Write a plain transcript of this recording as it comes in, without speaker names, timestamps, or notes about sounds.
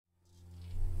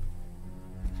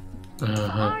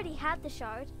Aha. already had the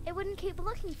shard. It wouldn't keep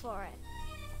looking for it.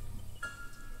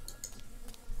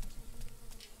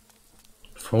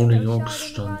 Fauliger No shard in the rotten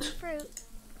Obststand. fruit.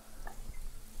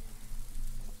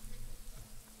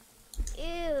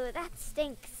 Ew, that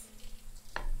stinks.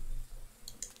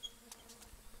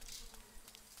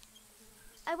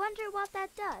 I wonder what that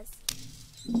does.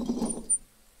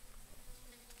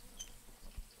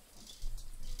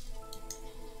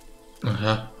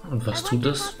 Aha, und was I tut wonder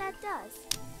es? what that does.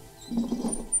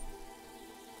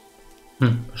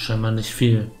 Scheinbar nicht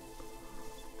viel.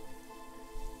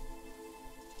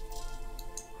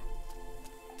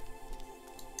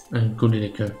 Ein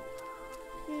Gullideckel.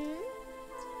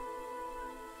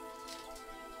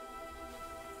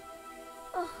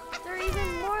 Oh, there are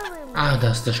even more lumens. Ah,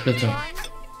 da ist der Splitter. 1,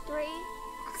 3,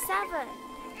 7.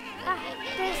 Ah,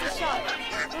 there's the shard.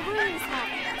 The Loomies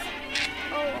have it.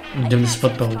 Oh, Und I dem can't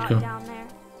Spot see the Barocke. spot down there.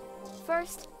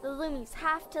 First, the Loomies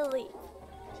have to leave.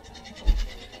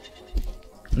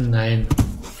 Nein,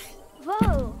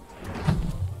 Whoa!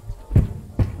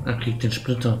 er kriegt den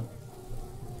Splitter.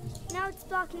 Now it's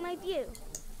blocking my view.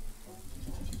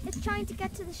 It's trying to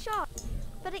get to the shard,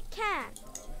 but it can't.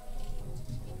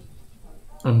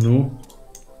 Und nu?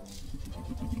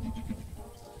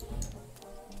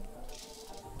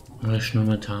 Mach ich nur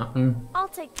mit Haken? I'll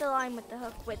take the line with the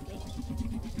hook with me.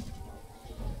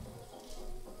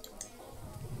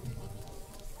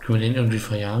 Können wir den irgendwie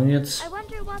verjagen jetzt? I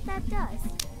wonder what that does.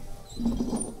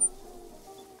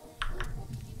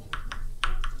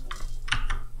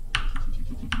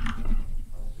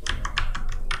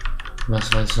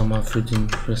 Was war jetzt nochmal für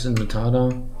das Inventar da?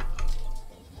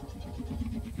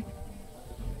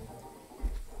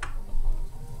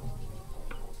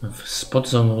 Spot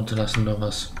sollen wir runterlassen oder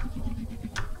was?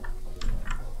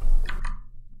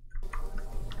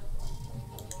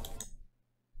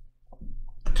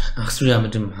 Ach so, ja,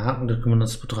 mit dem Haken, da können wir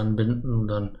das dran binden und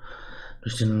dann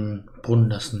durch den Brunnen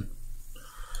lassen.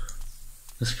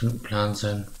 Das könnte ein Plan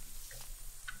sein.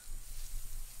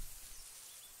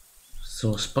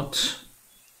 So, Spot.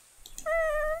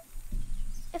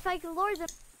 If I could lure them.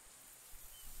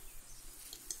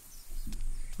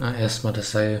 Ah, erstmal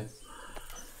das Seil.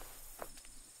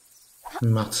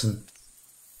 Matzen.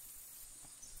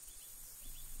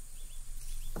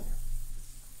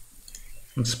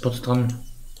 Ein Spot dran.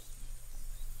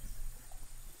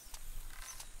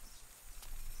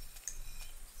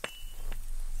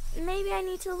 Maybe I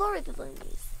need to lure the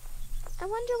Loomies. I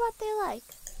wonder what they like.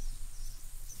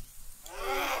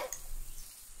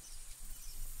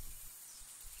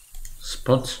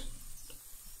 Spot.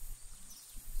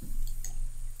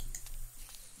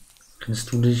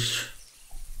 Kennst du dich?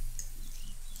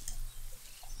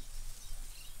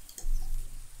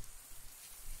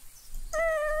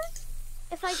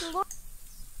 If I could lure.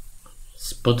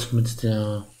 Spot mit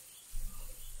der...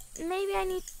 Maybe I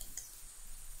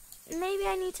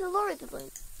need to lure the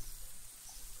Loomies.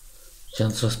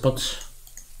 Ganzer Spot.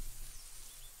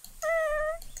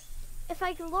 If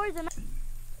I could lure them.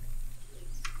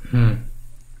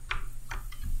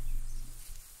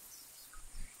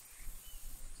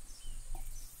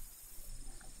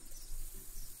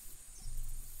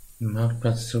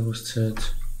 Marktplatz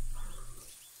zurückzählt.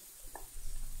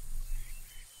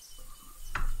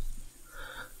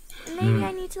 Maybe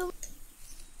I need to.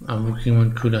 Aber wo kriegen wir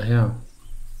einen Köder her?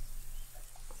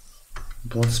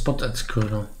 Braucht Spot als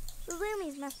Köder. The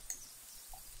Loomies must.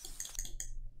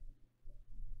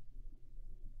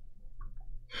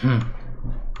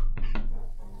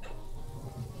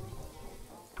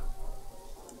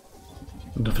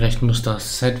 Oder vielleicht muss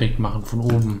das Seitweg machen von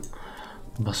oben.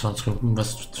 Was zwar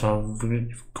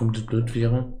komplett blöd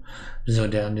wäre. Wie soll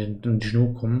der an die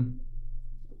Schnur kommen?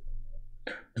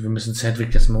 Wir müssen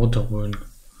Seitweg erstmal runterholen.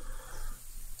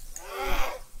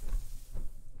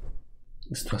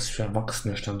 Ist was für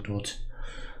Erwachsene Standort.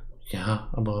 Ja,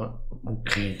 aber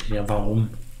okay. Ja, warum?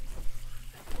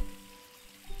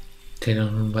 Taylor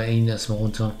nun bei ihnen erstmal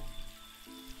runter.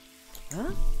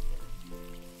 Huh?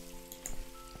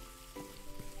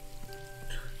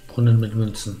 Brunnen mit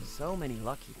Münzen. So many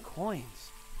lucky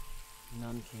coins.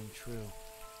 None came true.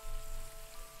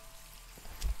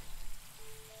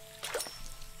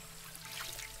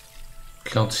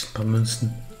 Klaut sich ein paar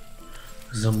Münzen.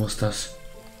 So muss das.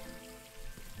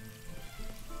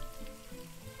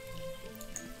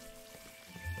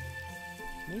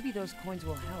 Maybe those coins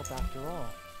will help after all.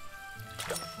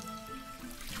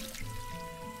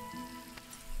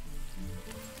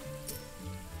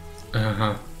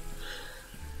 Aha.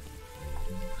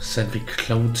 Seid wie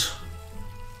geklaut.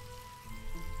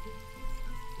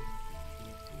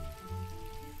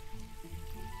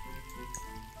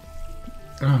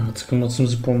 Ah, jetzt kommen wir zum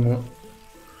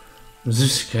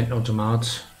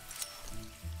Süßigkeitenautomat.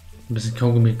 Ein bisschen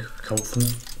Kaugummi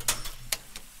kaufen.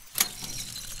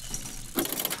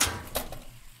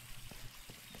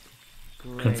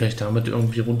 Können vielleicht damit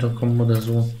irgendwie runterkommen oder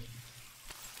so.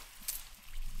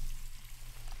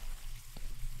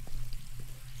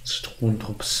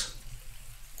 Zitronendrops.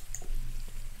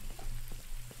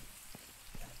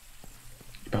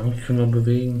 Die Bank können wir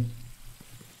bewegen.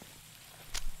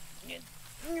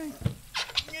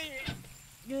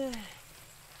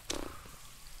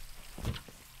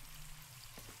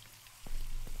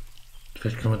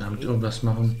 Vielleicht können wir damit irgendwas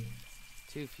machen.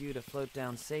 Too few to float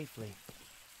down safely.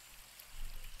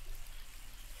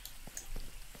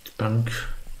 Die Bank.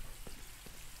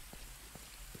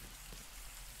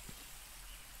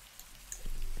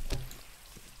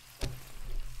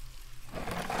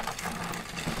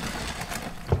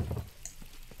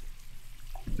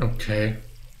 Okay.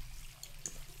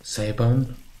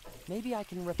 Seilbahn. Maybe I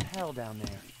can rappel down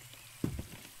there.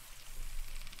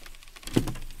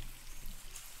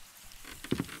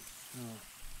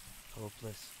 Oh,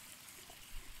 hopeless.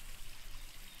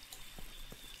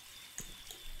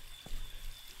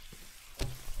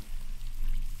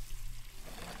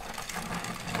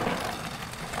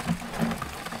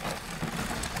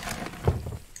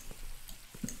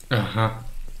 Aha.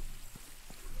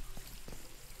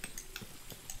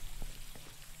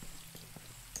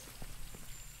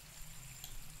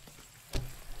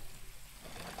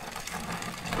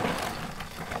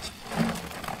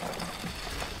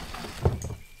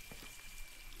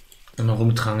 Immer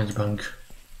rumtragen die Bank.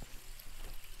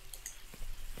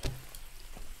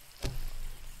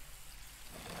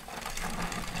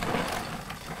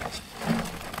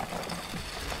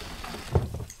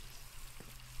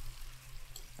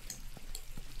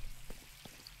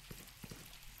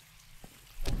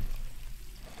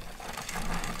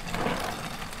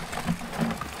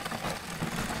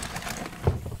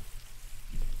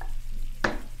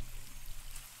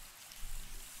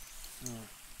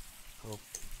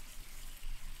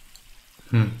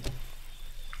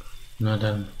 Na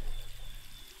dann.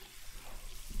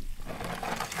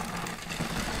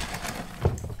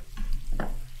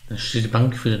 Dann steht die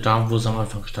Bank wieder da, wo sie am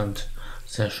Anfang stand.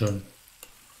 Sehr schön.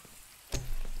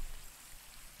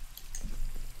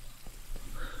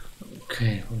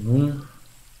 Okay, und nun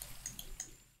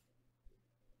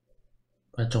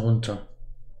weiter runter.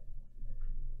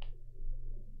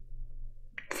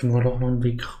 Finden wir doch noch einen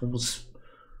Weg raus.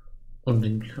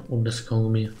 Und das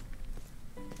Kaugummi.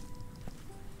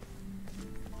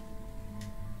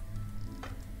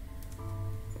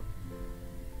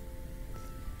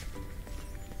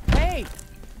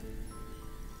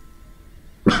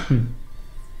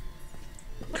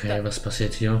 Okay, was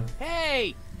passiert hier?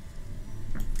 Hey!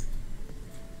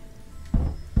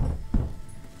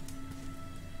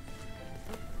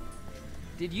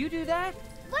 Did you do that?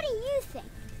 What do you think?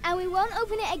 And we won't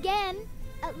open it again.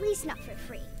 At least not for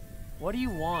free. What do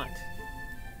you want?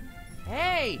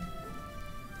 Hey!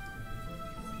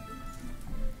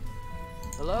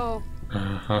 Hello?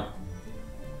 Aha.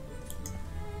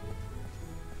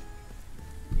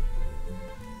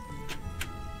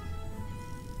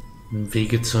 Ein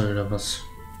Wegezoll oder was?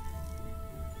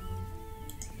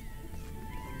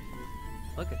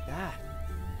 Look at that.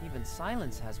 Even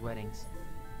silence has weddings.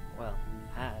 Well,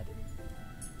 had.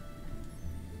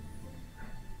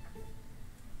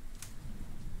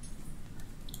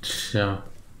 Tja.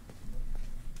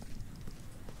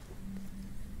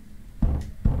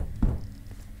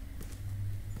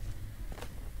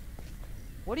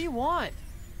 What do you want?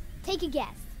 Take a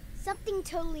guess. Something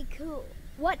totally cool.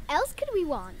 What else could we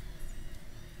want?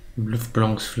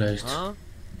 Luftballons vielleicht. Huh?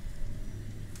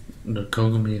 Oder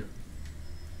Kaugummi.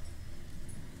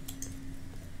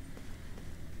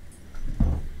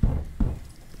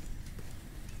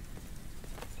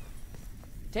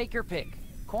 Take your pick.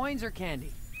 Coins or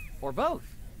candy? Or both.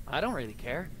 I don't really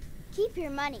care. Keep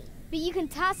your money, but you can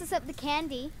toss us up the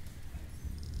candy.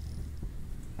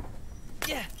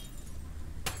 Yeah.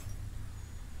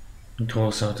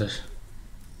 Großartig.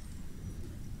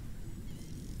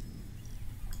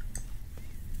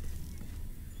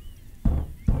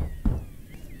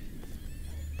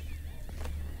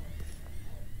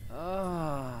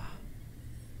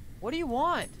 What do you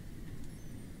want?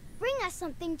 Bring us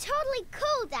something totally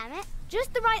cool, damn it.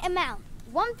 Just the right amount.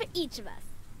 One for each of us.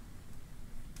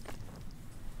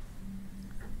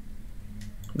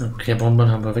 Okay, Bomben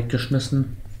haben wir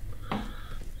weggeschmissen.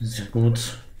 Sehr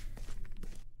gut.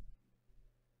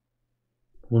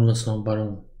 Holen wir uns noch einen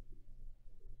Ballon.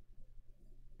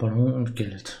 Ballon und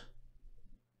Geld.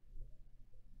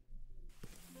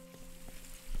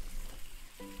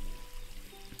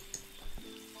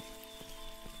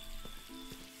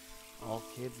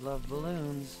 Kids love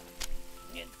balloons.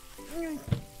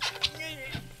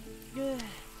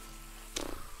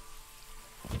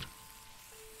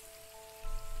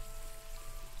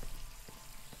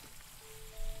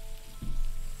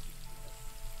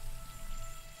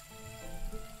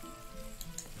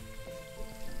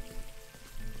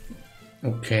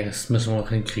 Okay, das müssen wir auch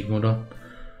hinkriegen, oder?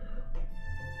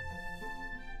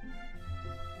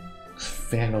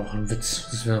 Das wäre doch ein Witz.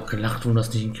 Das wäre auch gelacht, wenn wir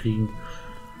das nicht hinkriegen.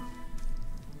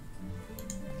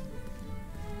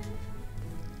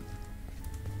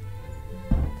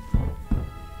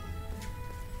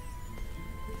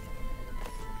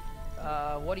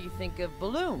 What do you think of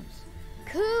balloons?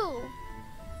 Cool.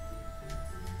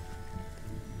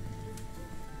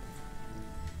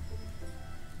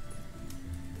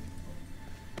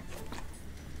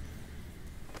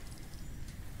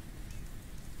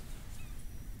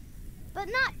 But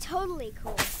not totally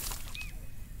cool.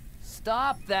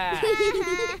 Stop that!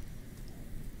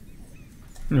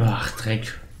 Ach,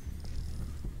 Dreck.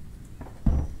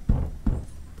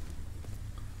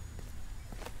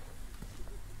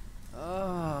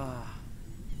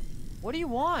 What do you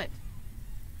want?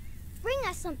 Bring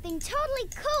us something totally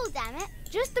cool, damn it.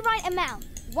 Just the right amount.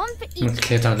 One for Und each.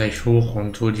 kletter gleich hoch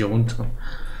und hol die runter.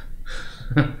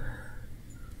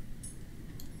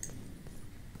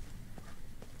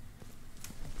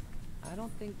 I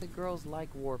don't think the girls like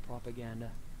war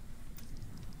propaganda.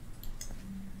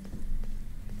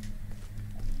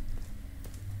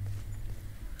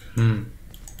 Am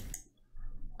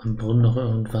Brunnen noch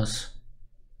irgendwas.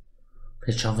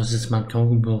 Vielleicht schaffen wir es jetzt mal einen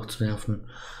Kaugummi hochzuwerfen.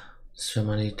 Das wäre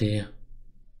mal eine Idee.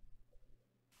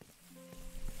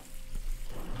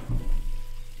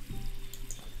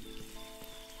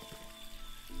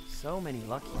 So many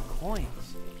lucky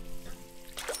coins.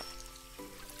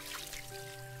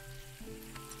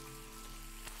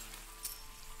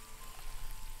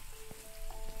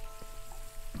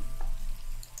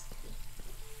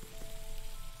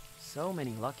 So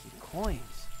many lucky coins.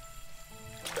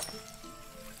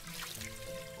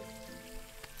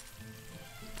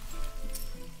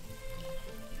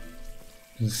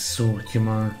 So, hier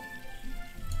mal.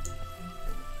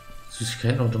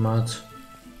 Süßigkeitenautomat.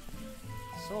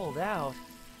 Sold out.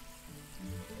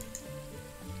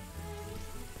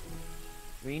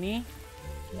 Renie?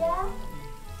 Yeah?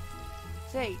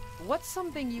 Say, what's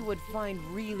something you would find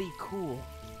really cool?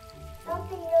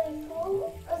 Something really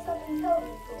cool or something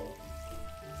totally cool?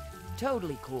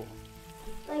 Totally cool.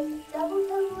 Like double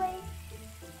totally?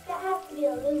 That has to be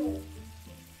a Lumi.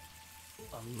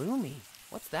 A Lumi?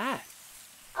 What's that?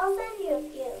 I'll send you a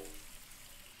few.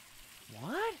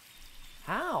 What?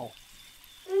 How?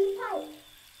 Through the pipe.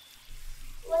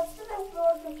 What's the best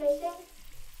lure for fishing?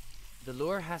 The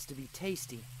lure has to be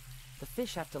tasty. The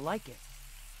fish have to like it.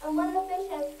 And when the fish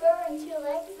has fur and 2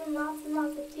 legs and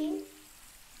lots of teeth?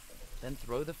 Then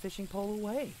throw the fishing pole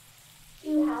away.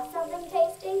 Do you have something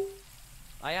tasty?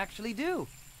 I actually do.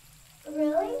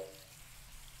 Really?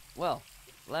 Well,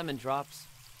 lemon drops.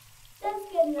 That's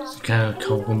good enough. Keine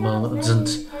Kaugummi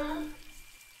sind.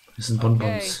 Das sind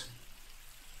Bonbons.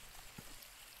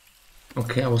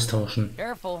 Okay, austauschen.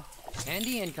 Careful.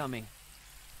 Candy incoming.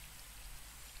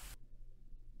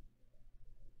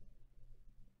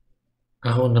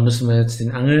 Ach, und dann müssen wir jetzt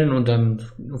den angeln und dann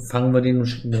fangen wir den und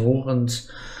schicken den hoch ins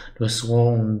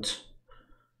Restaurant und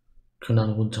können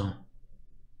dann runter.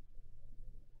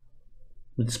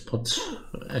 Mit Spot.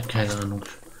 Keine Ahnung.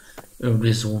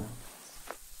 Irgendwie so.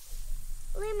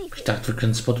 Ich dachte, wir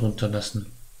können Spot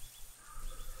runterlassen.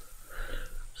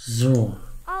 So.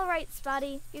 Alright,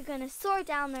 Spotty. You're gonna soar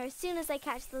down there as soon as I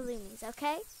catch the Loomies,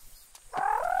 okay?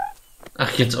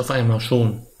 Ach, jetzt auf einmal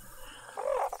schon.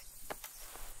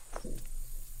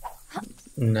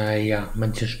 Naja,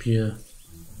 manche Spiellogiken.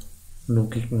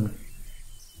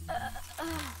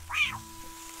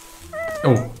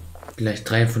 Oh, gleich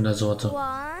 3 von der Sorte.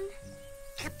 1,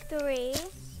 3, 7.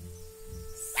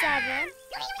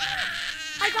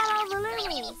 I got all the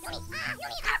Loomies.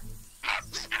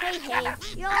 Hey,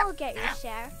 you'll get your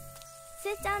share.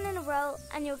 Sit down in a row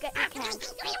and you'll get your candy.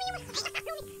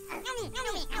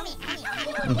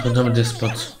 Und dann haben wir den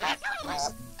Spot.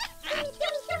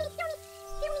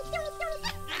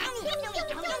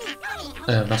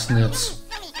 Was denn jetzt?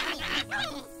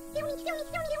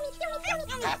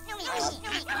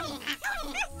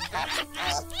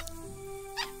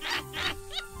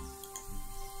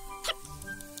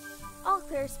 All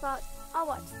clear, Spot. I'll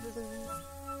watch the Loomies.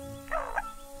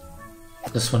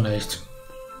 Das war leicht.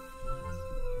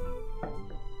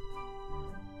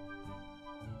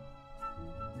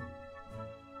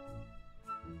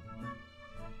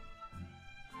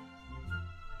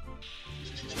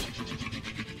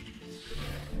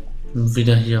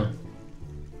 Wieder hier.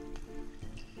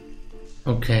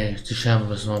 Okay, die Scherbe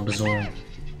müssen wir besorgen.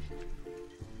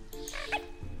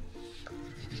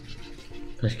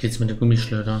 Vielleicht geht's mit der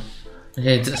Gummischleuder.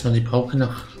 Ja, jetzt erstmal die Pauke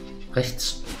nach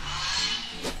rechts.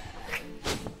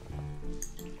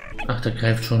 Ach, da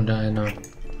greift schon der eine.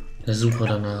 Der Sucher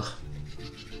danach.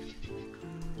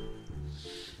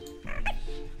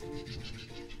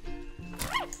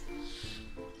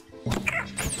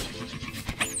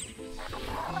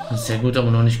 Sehr gut,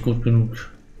 aber noch nicht gut genug.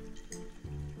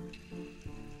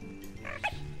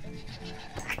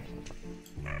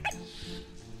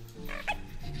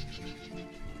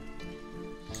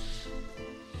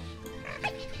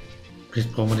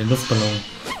 Jetzt brauchen wir den Luftballon.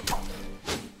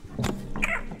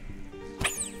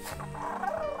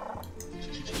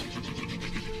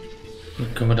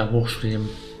 Dann können wir da hochschweben.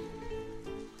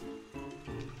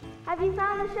 Have you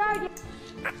found the shard yet?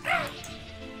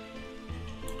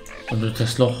 Und durch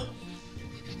das Loch.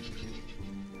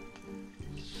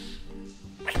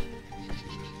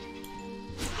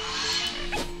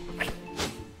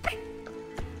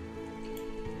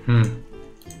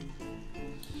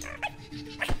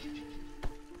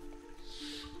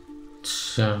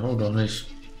 Tja, oder nicht.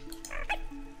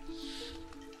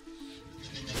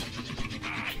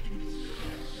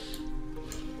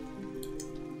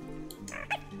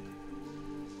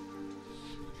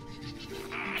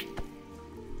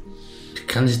 Die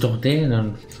kann sich doch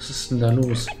dehnen. Was ist denn da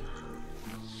los?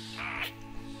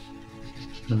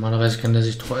 Normalerweise kann der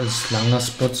sich doch als langer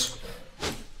Spot.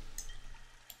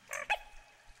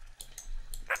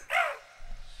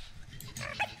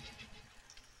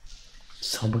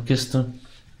 Zauberkiste.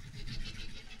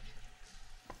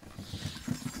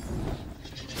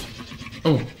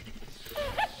 Oh.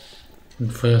 Ein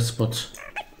Feuerspot.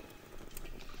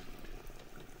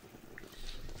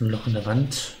 Ein Loch in der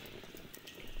Wand.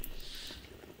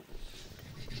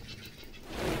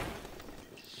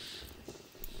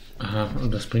 Aha,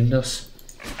 und was bringt das?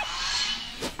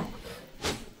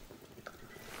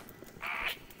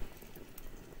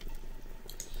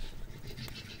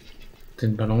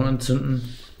 Den Ballon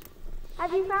anzünden.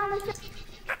 Have you found the shard?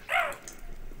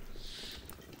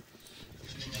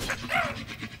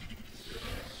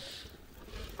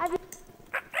 Have you...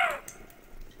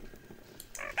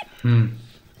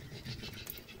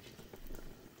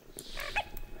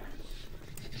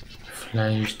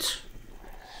 Vielleicht.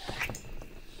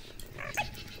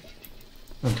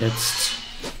 Und jetzt.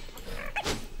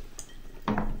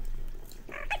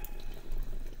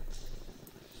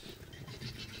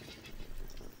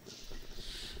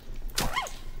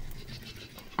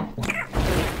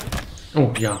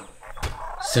 Oh ja,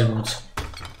 sehr gut.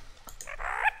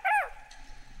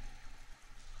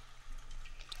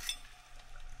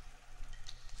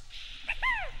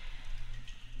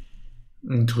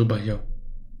 Und drüber hier.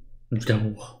 Und wieder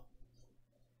hoch.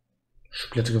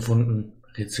 Splitter gefunden,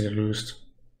 Rätsel gelöst.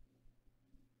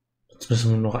 Jetzt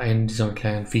müssen wir noch einen dieser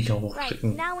kleinen Viecher Right,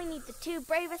 hochschicken. now we need the two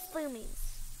bravest Flumies.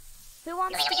 Who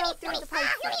wants to go through the pipe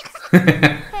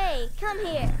first? Hey, come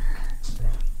here.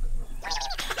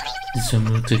 Die zwei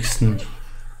mutigsten.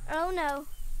 Oh no.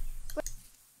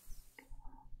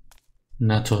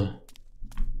 Na toll.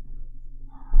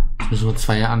 Jetzt müssen wir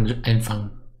zwei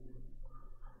einfangen.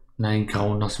 Nein,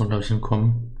 grauen lassen wir, glaube ich,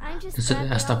 hinkommen. I'm just Das ist glad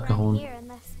erst we're all abgehauen. right here in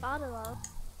this spot alone.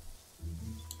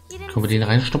 You didn't Können wir den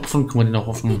reinstopfen? Können wir den auch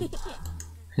auf dem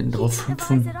hinten drauf surprise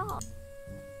hüpfen? at all.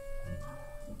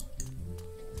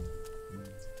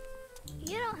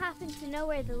 You don't happen to know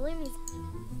where the Loomies...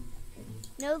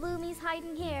 No Loomies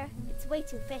hiding here. It's way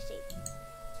too fishy.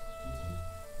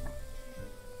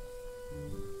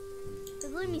 The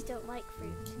Loomies don't like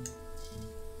fruit.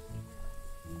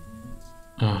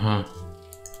 Aha.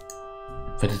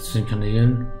 Werde zu den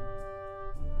Kanälen.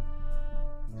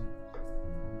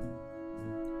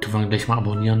 Können wir gleich mal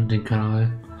abonnieren, den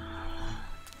Kanal.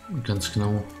 Ganz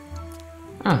genau.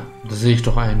 Ah, da sehe ich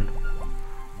doch einen.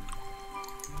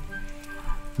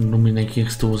 Nur in der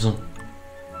Keksdose.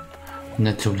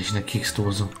 Natürlich in der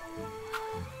Keksdose.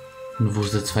 Und wo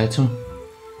ist der zweite?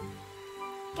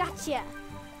 Gotcha!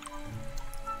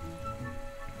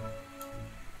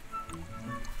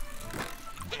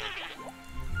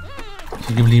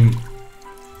 Hier geblieben.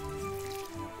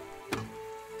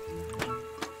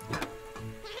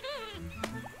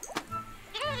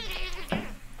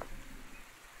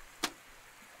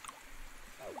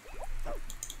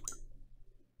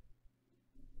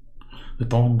 Wir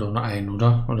bauen doch nur einen,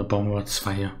 oder? Oder bauen wir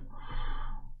zwei?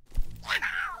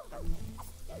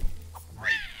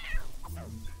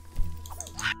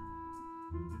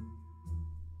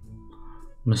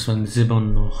 Müssen wir den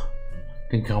silbernen noch,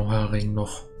 den grauhaarigen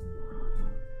noch.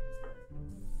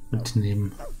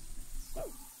 mitnehmen.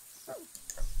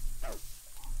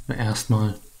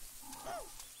 Erstmal.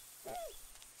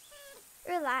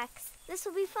 Relax. This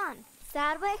will be fun.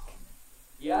 Sadwick?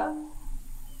 Yeah?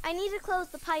 I need to close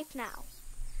the pipe now.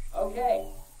 Okay.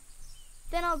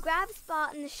 Then I'll grab a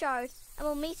spot in the shard and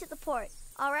we'll meet at the port,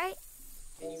 alright?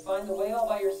 Can you find the way all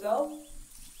by yourself?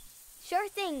 Sure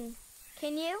thing.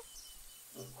 Can you?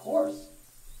 Of course.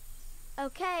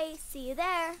 Okay, see you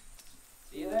there.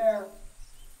 See you there.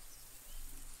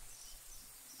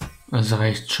 Also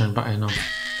reicht scheinbar einer.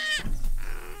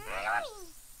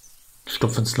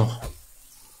 Stopf ins Loch.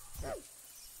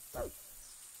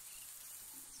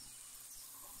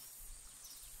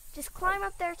 Just climb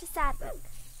up there to Sadwick.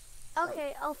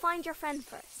 Okay, I'll find your friend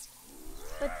first.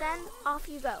 But then, off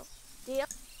you go. Deal?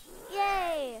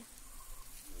 Yay!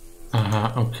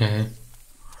 Aha, okay.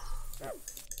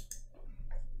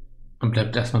 Und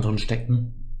bleibt erstmal drin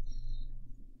stecken.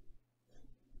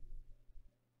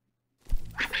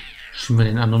 Schieben wir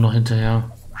den anderen noch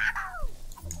hinterher.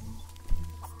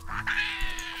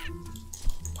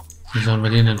 Wie sollen wir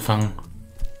den denn fangen?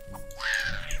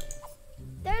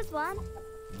 There's one.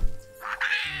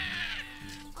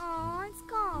 Oh, it's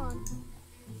gone.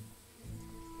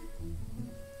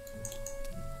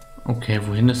 Okay,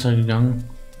 wohin ist er gegangen?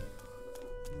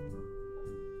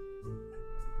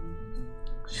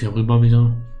 Ist hier rüber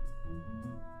wieder.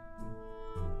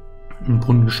 Im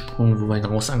Brunnen gesprungen, wo wir ihn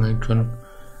rausangeln können.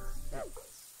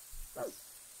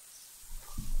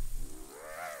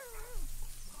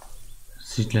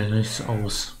 Sieht leider nicht so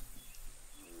aus.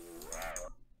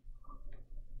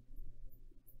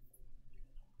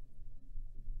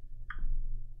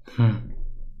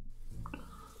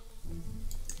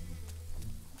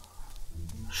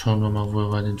 Schauen wir mal,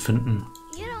 wo wir den finden.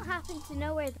 You don't happen to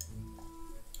know where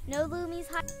no Loomies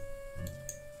hide.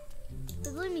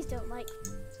 The Loomies don't like.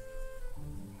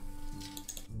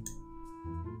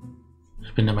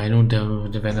 Ich bin der Meinung, der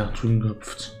wäre nach drüben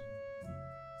gehüpft.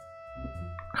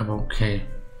 Aber okay.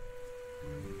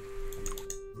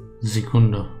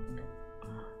 Sekunde.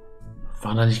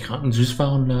 War da nicht gerade ein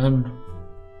Süßwarenladen?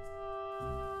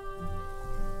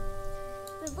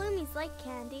 The Loomies like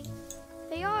candy.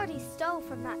 They already stole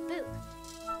from that booth.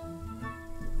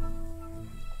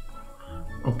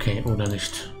 Okay, oder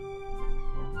nicht.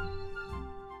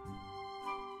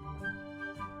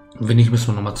 Wenn nicht, müssen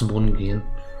wir nochmal zum Brunnen gehen.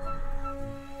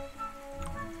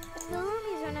 If the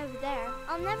Loomies aren't over there,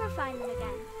 I'll never find them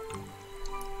again.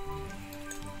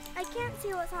 I can't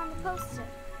see what's on the poster.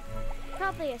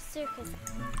 Probably a circus.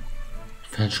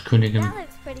 Falsche Königin. That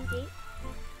looks pretty deep.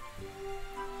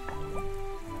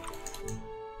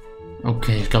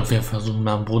 Okay, ich glaube, wir versuchen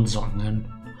mal am Boden zu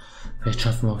angeln. Vielleicht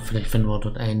schaffen wir, vielleicht finden wir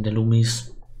dort einen der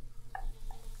Loomies.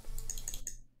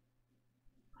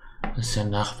 Das ist ja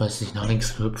nachweislich nach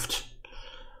links gehüpft.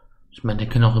 Ich meine, der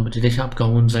kann auch über die Dächer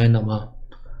abgehauen sein, aber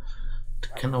der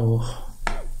kann auch.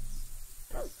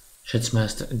 Ich schätze mal,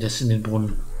 der ist in den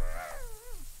Brunnen.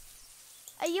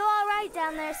 Are you alright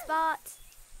down there, Spot?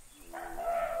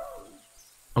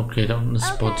 Okay, da unten ist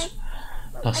Spot. Okay.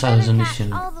 Darfst I also better nicht catch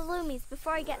hin. all the Loomies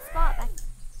before I get Spot back.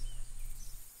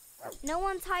 No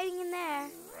one's hiding in there.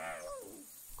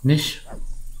 Nicht?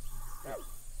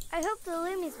 I hope the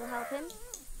Loomies will help him.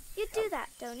 You do that,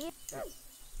 don't you?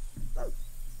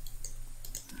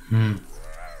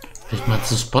 Vielleicht mal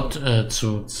zu Spot,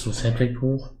 zu Sedwick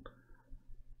hoch.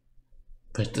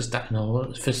 Vielleicht ist da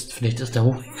einer fest, vielleicht ist der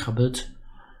hochgekrabbelt.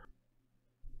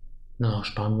 Na,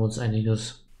 sparen wir uns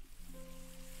einiges.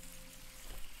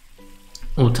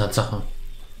 Oh, Tatsache.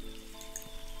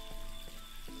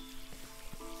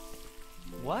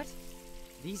 What?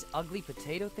 These ugly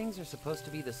potato things are supposed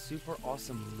to be the super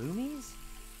awesome Loomies?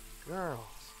 Girls.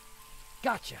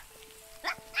 Gotcha.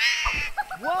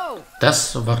 Whoa!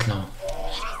 Das war klar.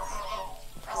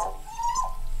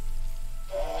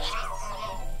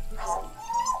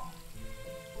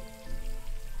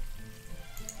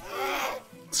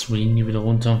 Swing wieder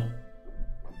runter.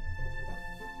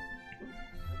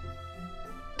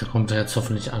 Da kommt er jetzt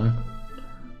hoffentlich an.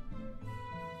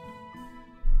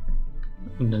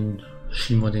 Und dann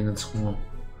schieben wir den ins Rohr.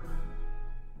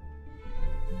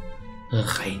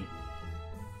 Rein.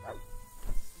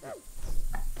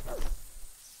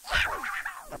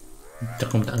 Da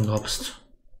kommt angehopst.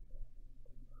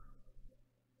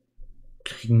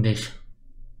 Kriegen dich.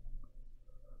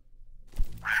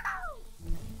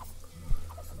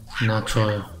 Na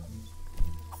toll.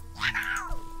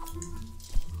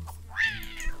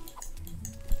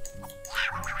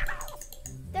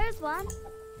 There's one.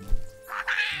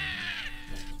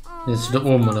 Jetzt wieder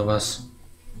oben oder was?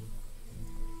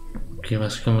 Okay,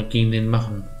 was können wir gegen den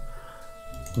machen?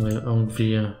 Können wir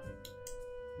irgendwie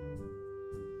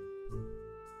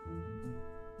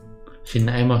Ich in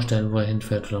den Eimer stellen, wo er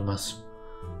hinfällt oder was?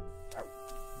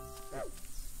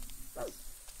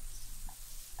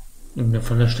 In der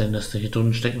Falle stellen, dass der hier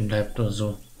drin stecken bleibt oder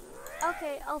so.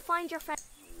 Okay, I'll find your friend.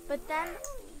 But then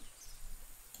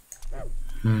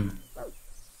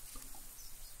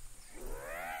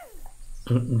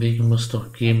Irgendeinen Weg muss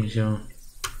doch geben hier.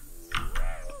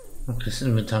 Okay, das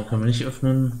Inventar können wir nicht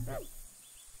öffnen.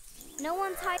 no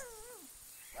one's hiding.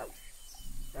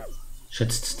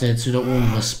 Schätzt der jetzt wieder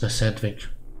oben, was ist bei Sedwick?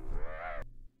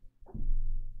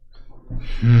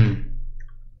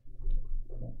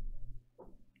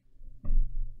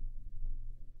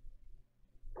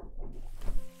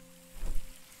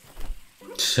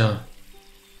 Tja.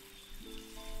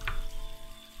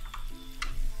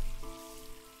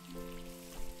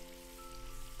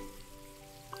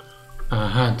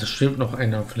 Aha, da schwebt noch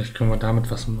einer. Vielleicht können wir damit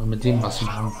was mit dem was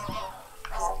machen.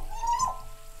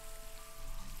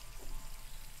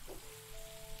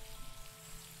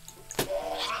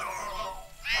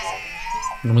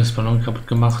 Du hast Ballon kaputt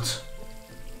gemacht.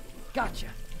 Gotcha.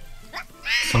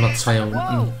 Es haben noch zwei hier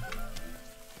unten.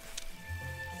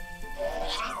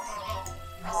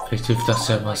 Vielleicht hilft das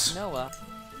ja was. Noah,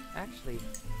 actually,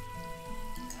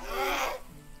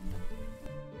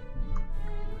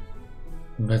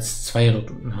 Wenn wir jetzt zwei dort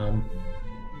unten haben.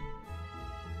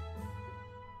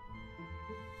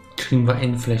 Kriegen wir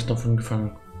einen vielleicht davon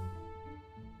gefangen.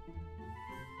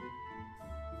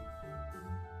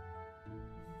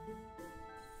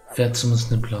 Wäre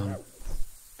zumindest ein Plan.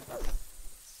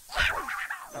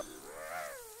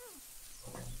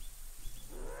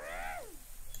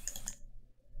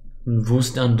 Und wo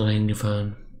ist der andere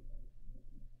hingefallen?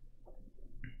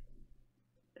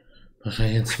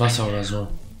 Wahrscheinlich ins Wasser oder so.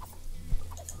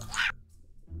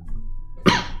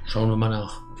 Schauen wir mal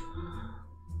nach.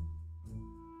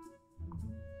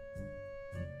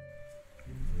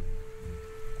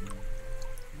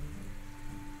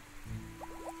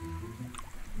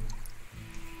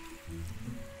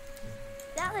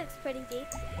 That looks pretty deep.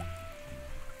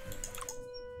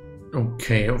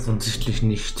 Okay, offensichtlich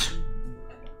nicht.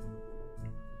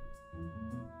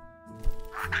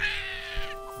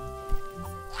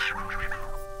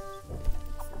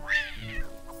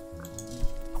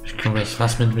 Ich kann das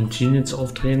Fass mit Ventil jetzt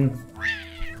aufdrehen.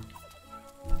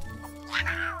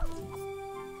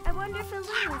 I wonder if the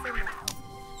loom is in there.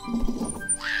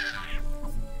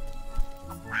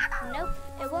 Nope,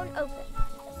 it won't open.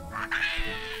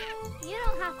 You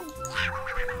don't happen to...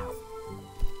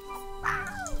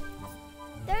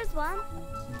 There's one.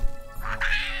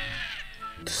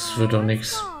 Das wird doch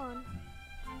nichts. Gone.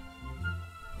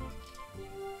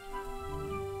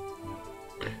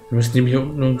 Wir müssen ihm hier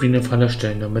unten irgendwie eine Falle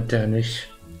stellen, damit der nicht...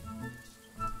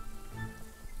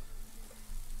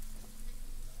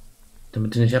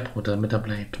 Damit er nicht abruht, damit er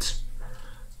bleibt.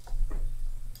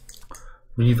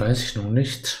 Wie, weiß ich noch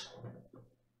nicht.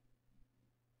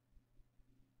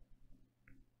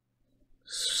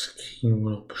 Das kriegen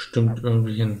wir doch bestimmt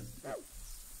irgendwie hin.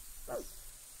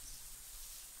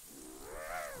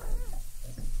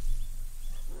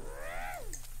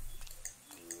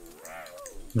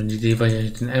 Meine Idee war ja,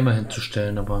 den Eimer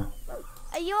hinzustellen, aber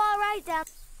Are you alright down?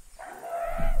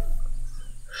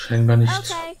 scheinbar nicht.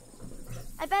 Okay.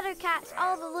 I better catch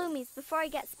all the loomies before I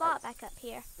get Spot back up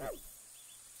here.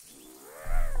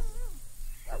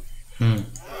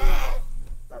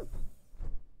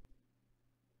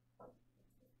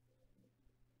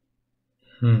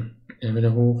 Er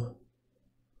wieder hoch.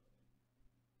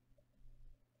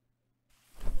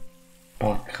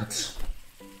 Oh, Kratz.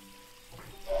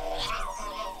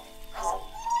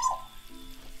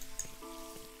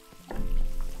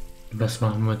 Was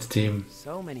machen wir mit dem?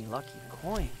 so many lucky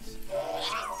coins.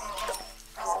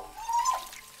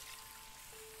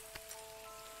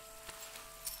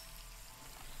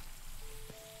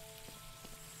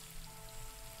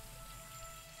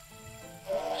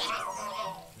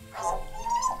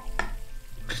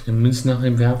 Eine Münze nach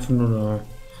ihm werfen oder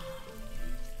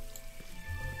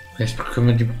vielleicht können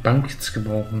wir die Bank jetzt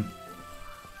gebrauchen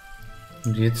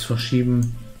und die jetzt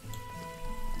verschieben.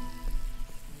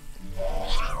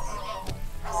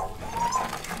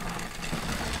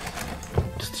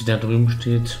 Dass die da drüben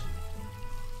steht.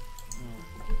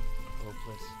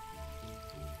 Hopeless.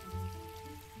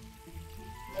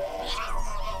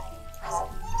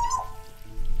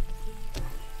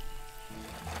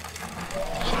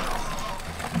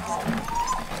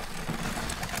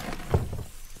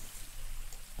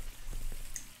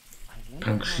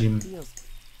 Bank schieben.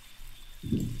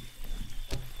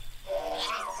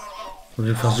 Und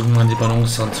wir versuchen an die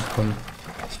Balance ranzukommen.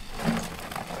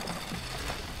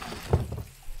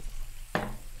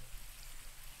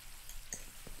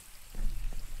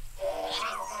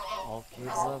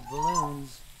 Kids love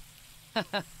balloons.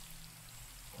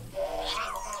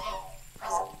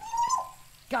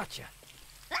 Gotcha.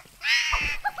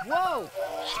 Whoa!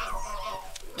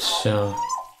 Tja.